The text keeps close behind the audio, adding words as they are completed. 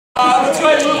Let's go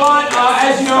ahead and move on.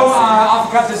 As you know, off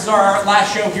the cuff, this is our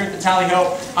last show here at the Tally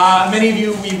Ho. Many of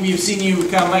you, we've seen you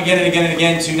come again and again and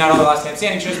again to not only the Last Man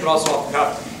Standing shows, but also off the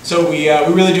cuff. So we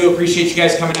really do appreciate you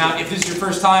guys coming out. If this is your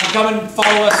first time, come and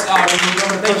follow us. Thank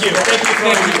you.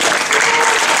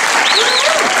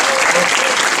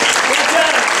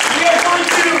 We are going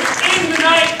to end the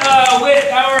night with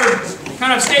our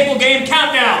kind of staple game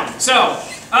countdown. So.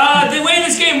 The way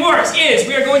this game works is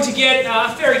we are going to get a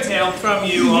fairy tale from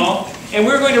you all, and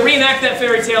we're going to reenact that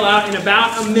fairy tale out in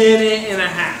about a minute and a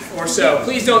half or so.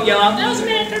 Please don't yell out, that was a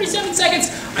minute, 37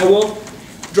 seconds. I will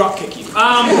drop kick you.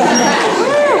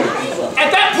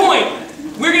 At that point,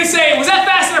 we're going to say, was that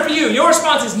fast enough for you? Your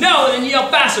response is no, and then you yell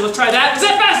faster. Let's try that. Was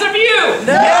that fast enough for you?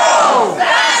 No!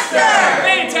 Faster!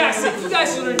 Fantastic. You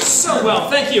guys are doing so well.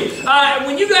 Thank you.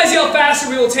 When you guys yell faster,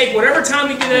 we will take whatever time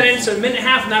we do that in, so a minute and a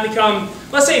half, and that become,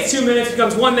 let's say it's 2 minutes,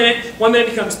 becomes 1 minute, 1 minute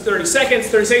becomes 30 seconds,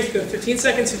 30 seconds becomes 15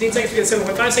 seconds, 15 seconds becomes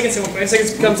 7.5 seconds, 7.5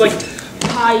 seconds becomes like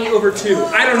pi over 2.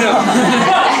 I don't know.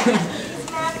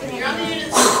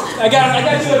 I got to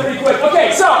do it pretty quick.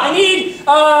 Okay, so I need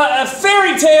a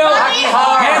fairy tale.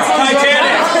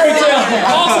 Titanic. Fairy tale.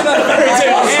 Also not a fairy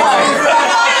tale.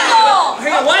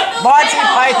 Hang on, what? Monty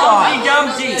Python.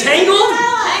 Tangled?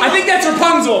 I think that's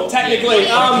Rapunzel, technically.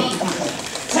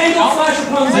 Tangled /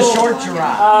 Rapunzel. The short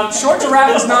giraffe. Short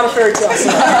giraffe is not a fairy tale.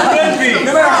 So. No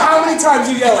matter how many times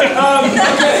you yell it.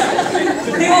 Okay.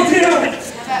 We will do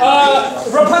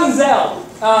Rapunzel,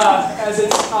 as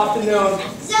it's often known.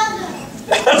 Zelda.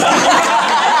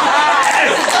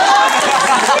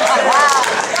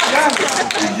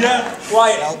 Yeah.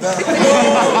 Wyatt.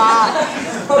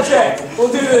 Okay,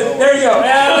 we'll do the. There you go.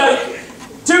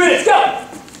 2 minutes, go.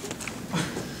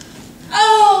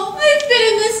 Oh, I've been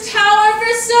in this tower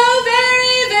for so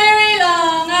very, very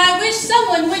long. I wish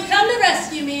someone would come to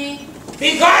rescue me.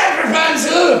 Be quiet,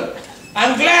 Rapunzel!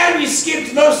 I'm glad we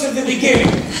skipped most of the beginning.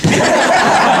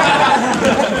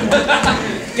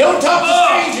 Don't talk to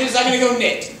strangers, I'm gonna go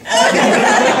knit.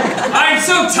 I'm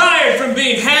so tired from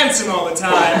being handsome all the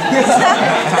time.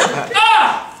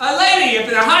 A lady up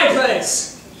in a high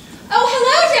place. Oh,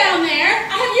 hello down there.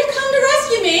 Have you come to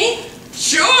rescue me?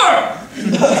 Sure.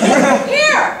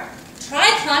 Here,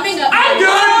 try climbing up I'm my good.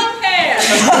 long hair.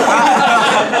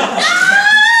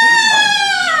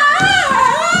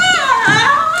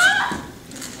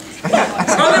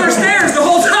 Oh, there were stairs the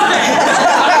whole time.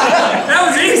 That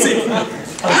was easy.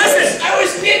 Listen, I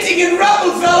was knitting and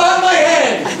rubble fell on my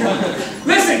head.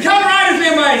 Listen, come ride with me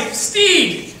on my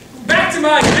steed. Back to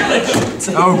my village.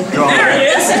 Oh God. There he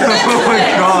is. Oh my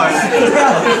God.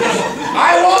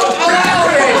 I won't allow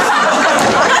this.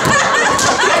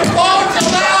 I won't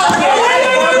allow this.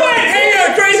 Wait. Hang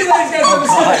on, crazy lady's got something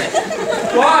to say.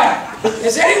 Why?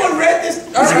 Has anyone read this?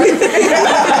 I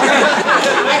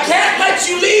can't let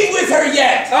you leave with her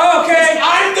yet. Oh, okay.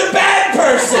 I'm the bad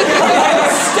person.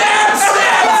 Stab,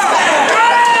 stab, stab.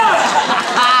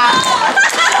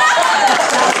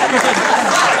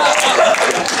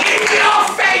 In your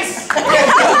face.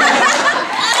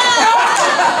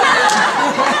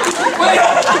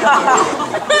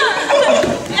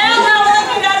 Now we're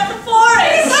looking at the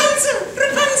forest.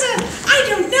 Rapunzel! I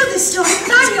don't know this story,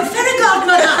 but I'm your fairy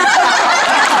godmother.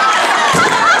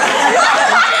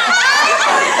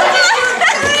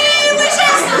 Three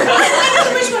wishes. I can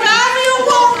wish whatever you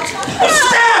want.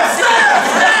 Stab, stab,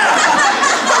 stab.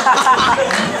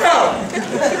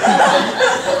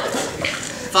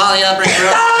 Follow up, Rick.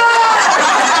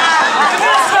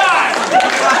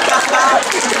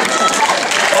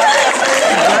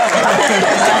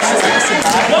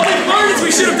 What we've learned is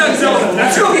we should have done Zelda.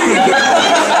 That's what we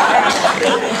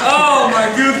Oh my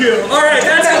goo-goo. Alright,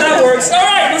 that's how that works.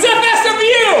 Alright, was that fast enough for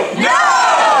you? No!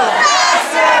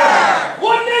 Faster!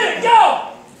 1 minute,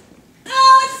 go!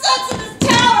 Oh, it sucks in this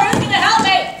tower. Who's gonna help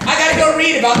me? I gotta go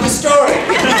read about the story.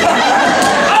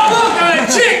 Oh, look, a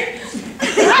chick!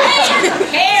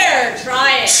 Here,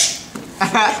 try it.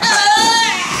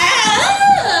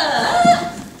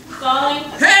 Falling.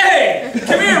 Hey!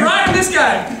 Come here, ride with this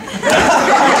guy. We're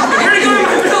gonna go to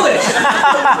my village.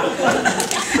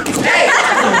 Hey!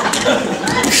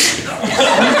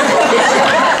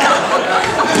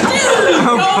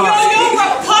 Yo,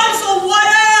 Rapunzel, what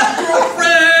up,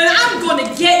 girlfriend? I'm gonna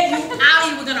get you out.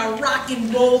 We're gonna rock and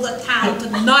roll the town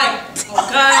tonight,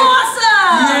 okay?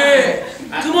 Awesome! Yeah.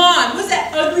 Come on, what's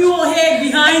that ugly old head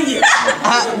behind you? I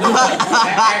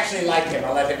actually like him.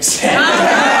 I'll let him say. Yeah.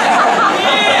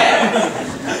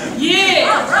 Yeah.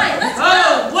 All right, let's go.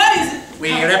 Oh, what is it? We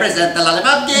represent the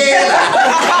Lollipop Kale.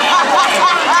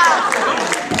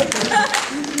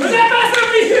 Was that fast enough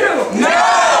for you? No!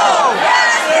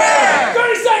 Faster!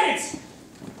 30 seconds!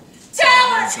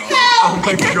 Tower! Oh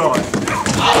my god.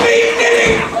 I'll be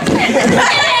knitting.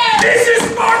 This is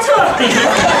Sparta! Hey,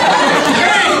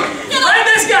 find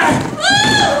this guy!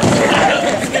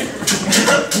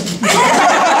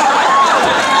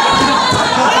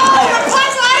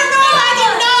 Rapunzel, I don't know how you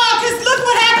know, because look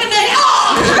what happened to him.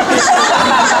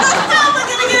 How am I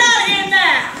going to get out of here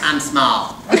now? I'm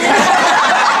small.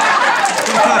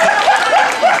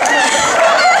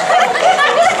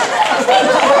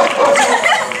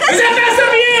 Is that fast enough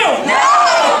for you? No!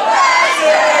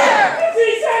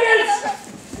 15 seconds!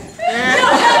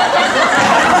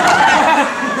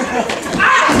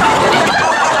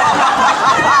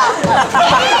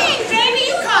 Hey, baby,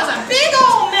 you caused a big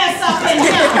old mess up in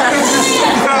here.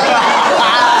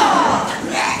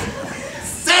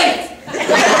 Safe!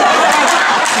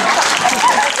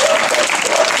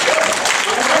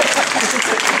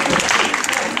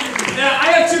 Yeah, I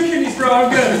got 2 kidneys, bro. I'm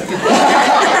good.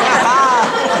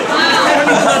 I don't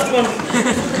need the last one.